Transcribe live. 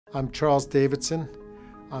I'm Charles Davidson.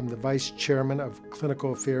 I'm the Vice Chairman of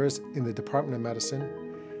Clinical Affairs in the Department of Medicine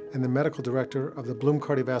and the Medical Director of the Bloom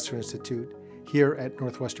Cardiovascular Institute here at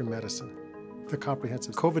Northwestern Medicine. The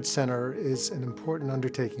Comprehensive COVID Center is an important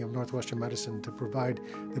undertaking of Northwestern Medicine to provide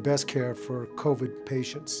the best care for COVID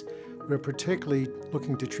patients. We're particularly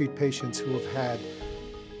looking to treat patients who have had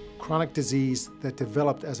chronic disease that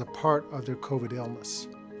developed as a part of their COVID illness.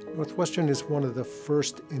 Northwestern is one of the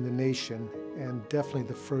first in the nation and definitely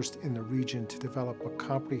the first in the region to develop a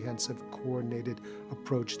comprehensive, coordinated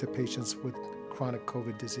approach to patients with chronic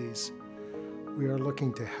COVID disease. We are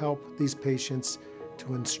looking to help these patients,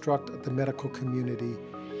 to instruct the medical community,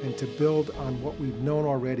 and to build on what we've known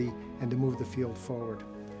already and to move the field forward.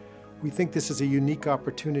 We think this is a unique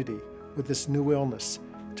opportunity with this new illness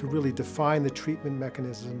to really define the treatment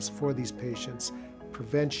mechanisms for these patients,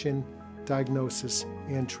 prevention, diagnosis,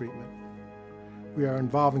 and treatment. We are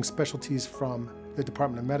involving specialties from the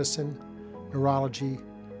Department of Medicine, Neurology,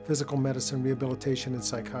 Physical Medicine, Rehabilitation, and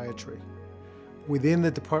Psychiatry. Within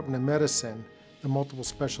the Department of Medicine, the multiple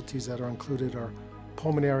specialties that are included are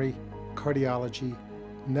Pulmonary, Cardiology,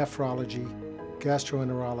 Nephrology,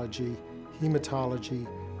 Gastroenterology, Hematology,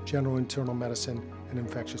 General Internal Medicine, and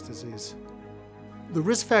Infectious disease. The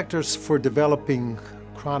risk factors for developing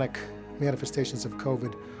chronic manifestations of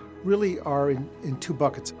COVID really are in two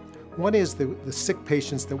buckets. One is the sick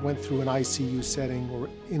patients that went through an ICU setting or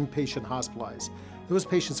inpatient hospitalized. Those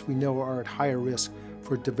patients we know are at higher risk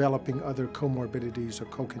for developing other comorbidities or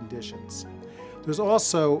co-conditions. There's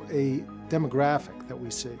also a demographic that we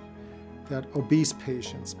see, that obese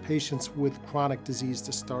patients, patients with chronic disease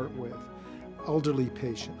to start with, elderly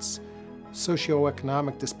patients,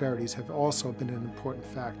 socioeconomic disparities have also been an important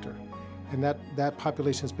factor. And that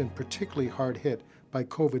population has been particularly hard hit by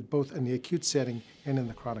COVID, both in the acute setting and in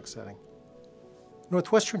the chronic setting.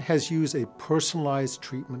 Northwestern has used a personalized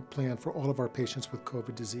treatment plan for all of our patients with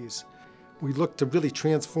COVID disease. We look to really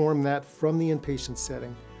transform that from the inpatient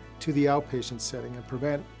setting to the outpatient setting and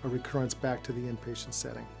prevent a recurrence back to the inpatient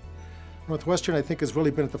setting. Northwestern, I think, has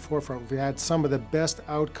really been at the forefront. We've had some of the best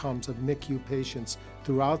outcomes of NICU patients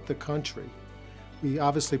throughout the country. We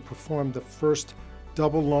obviously performed the first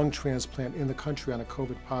double lung transplant in the country on a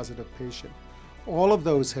COVID-positive patient. All of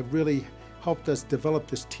those have really helped us develop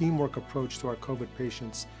this teamwork approach to our COVID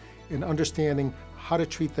patients in understanding how to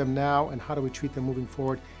treat them now and how do we treat them moving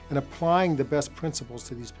forward and applying the best principles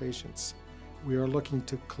to these patients. We are looking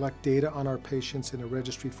to collect data on our patients in a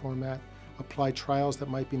registry format, apply trials that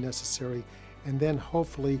might be necessary, and then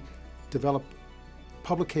hopefully develop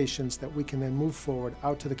publications that we can then move forward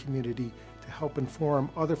out to the community to help inform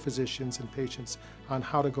other physicians and patients on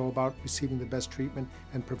how to go about receiving the best treatment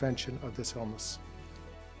and prevention of this illness.